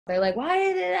They're like,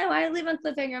 why leave on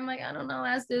cliffhanger? I'm like, I don't know,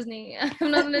 ask Disney. I have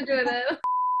nothing to do with it.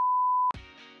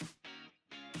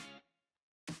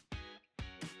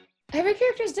 Every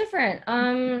character is different.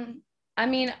 I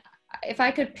mean, if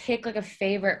I could pick like a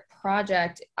favorite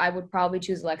project, I would probably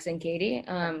choose Lex and Katie.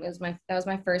 That was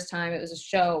my first time. It was a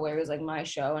show where it was like my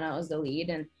show and I was the lead,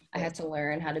 and I had to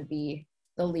learn how to be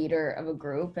the leader of a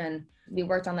group, and we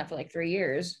worked on that for like 3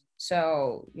 years.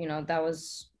 So, that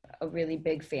was a really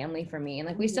big family for me, and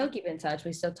like we still keep in touch,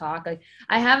 we still talk. Like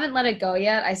I haven't let it go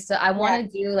yet. I want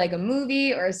to do like a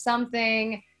movie or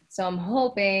something, so I'm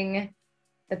hoping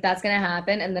that's gonna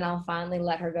happen, and then I'll finally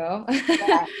let her go.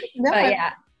 Yeah. No, But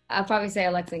yeah, I'll probably say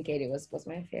Alexa and Katie was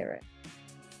my favorite.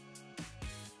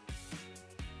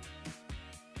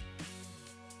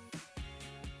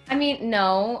 I mean,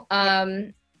 no.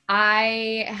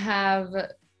 I have,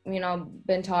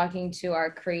 been talking to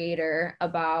our creator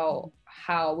about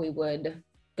how we would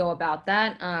go about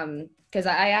that. Because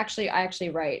I actually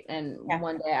write, and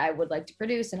one day I would like to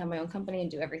produce and have my own company and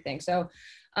do everything. So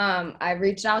I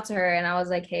reached out to her and I was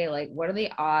like, hey, like, what are the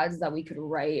odds that we could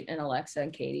write an Alexa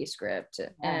and Katie script?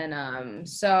 And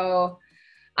so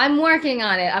I'm working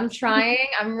on it. I'm trying.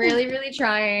 I'm really, really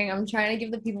trying. I'm trying to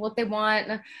give the people what they want.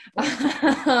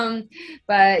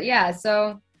 But yeah,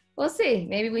 so we'll see.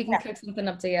 Maybe we can cook something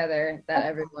up together that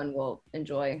everyone will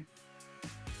enjoy.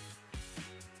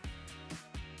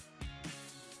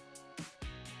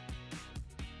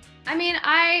 I mean,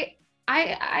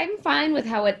 I'm fine with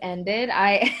how it ended.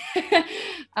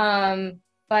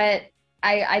 But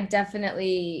I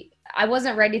definitely, I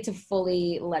wasn't ready to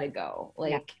fully let it go.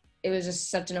 Like it was just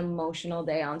such an emotional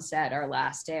day on set, our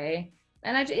last day.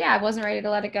 And I wasn't ready to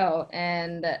let it go,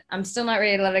 and I'm still not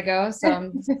ready to let it go. So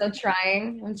I'm still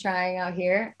trying. I'm trying out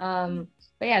here. But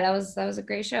yeah, that was a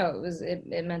great show.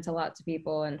 It meant a lot to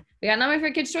people, and we got nominated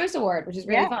for Kids' Choice Award, which is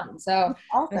really fun. So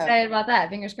I'm excited about that.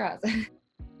 Fingers crossed.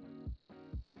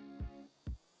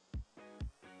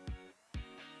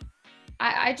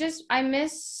 I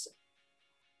miss,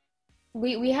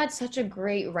 we had such a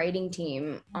great writing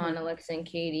team on Alexa and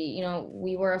Katie.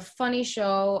 We were a funny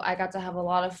show. I got to have a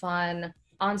lot of fun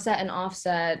on set and off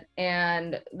set.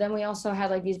 And then we also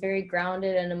had like these very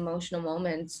grounded and emotional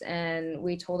moments. And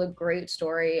we told a great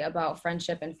story about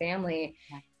friendship and family.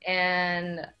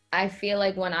 And I feel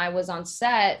like when I was on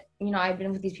set, I've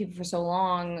been with these people for so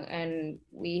long, and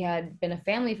we had been a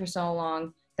family for so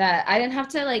long, that I didn't have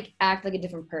to like act like a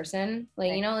different person.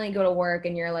 Like, when you go to work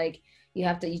and you're like, you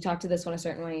talk to this one a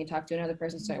certain way, you talk to another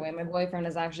person a certain way. My boyfriend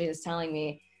is actually just telling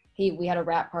me, we had a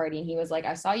rap party, and he was like,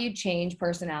 I saw you change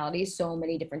personality so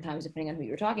many different times depending on who you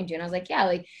were talking to. And I was like, yeah,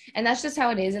 like, and that's just how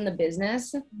it is in the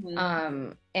business.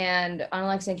 And on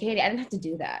Alexa and Katie, I didn't have to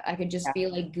do that. I could just be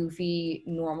like goofy,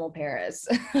 normal Paris,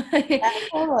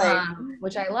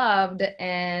 which I loved.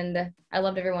 And I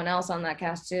loved everyone else on that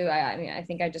cast too. I mean, I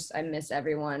think I miss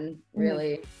everyone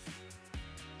really.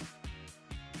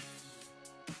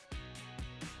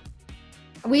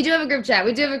 We do have a group chat.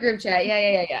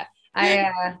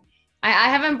 Yeah. I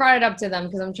haven't brought it up to them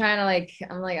because I'm trying to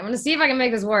I'm going to see if I can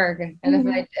make this work.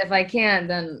 And if I can't,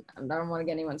 then I don't want to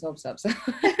get anyone's hopes up. So.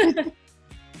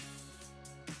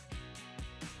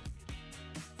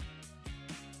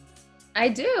 I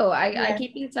do. I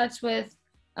keep in touch with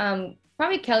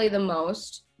probably Kelly the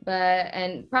most,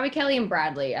 and probably Kelly and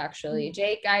Bradley, actually.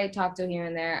 Jake, I talk to here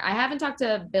and there. I haven't talked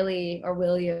to Billy or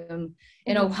William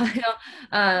in a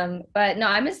while. But no,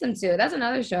 I miss them too. That's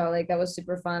another show like that was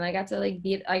super fun. I got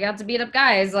to beat up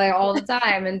guys like all the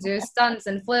time and do stunts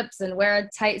and flips and wear a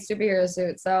tight superhero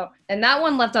suit. So, and that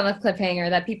one left on a cliffhanger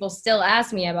that people still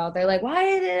ask me about. They're like,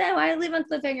 why leave on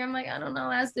cliffhanger? I'm like, I don't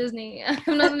know, ask Disney. I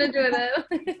have nothing to do with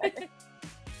it.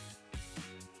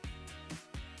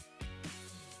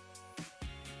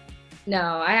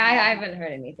 No, I haven't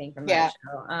heard anything from that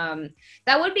show.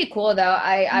 That would be cool though.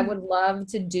 I would love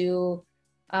to do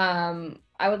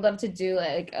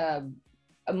like a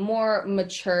more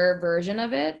mature version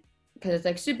of it, because it's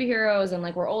like superheroes and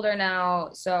like we're older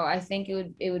now. So I think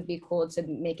it would be cool to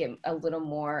make it a little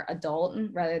more adult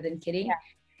rather than kiddie.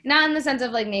 Not in the sense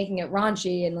of like making it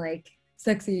raunchy and like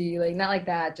sexy, like not like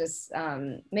that, just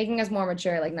making us more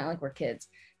mature, like not like we're kids.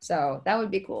 So that would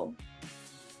be cool.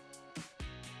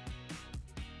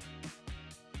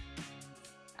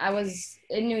 I was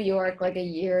in New York like a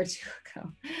year or two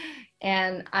ago,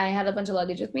 and I had a bunch of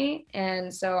luggage with me.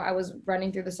 And so I was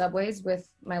running through the subways with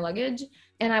my luggage,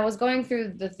 and I was going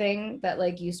through the thing that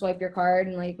like you swipe your card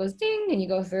and like goes ding and you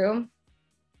go through.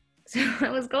 So I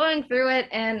was going through it,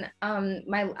 and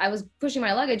I was pushing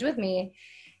my luggage with me,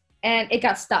 and it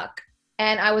got stuck.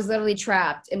 And I was literally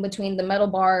trapped in between the metal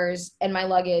bars and my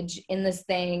luggage in this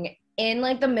thing. in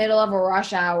like the middle of a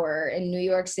rush hour in New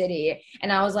York City.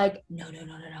 And I was like, no.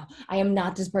 I am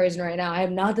not this person right now. I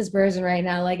am not this person right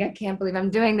now. Like, I can't believe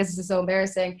I'm doing this. This is so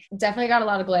embarrassing. Definitely got a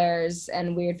lot of glares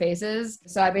and weird faces.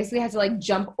 So I basically had to like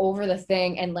jump over the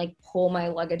thing and like pull my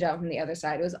luggage out from the other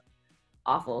side. It was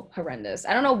awful, horrendous.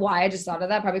 I don't know why I just thought of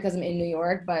that, probably because I'm in New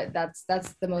York, but that's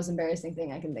the most embarrassing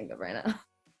thing I can think of right now.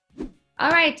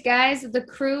 All right, guys, The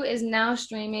Crew is now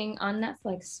streaming on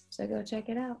Netflix, so go check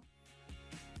it out.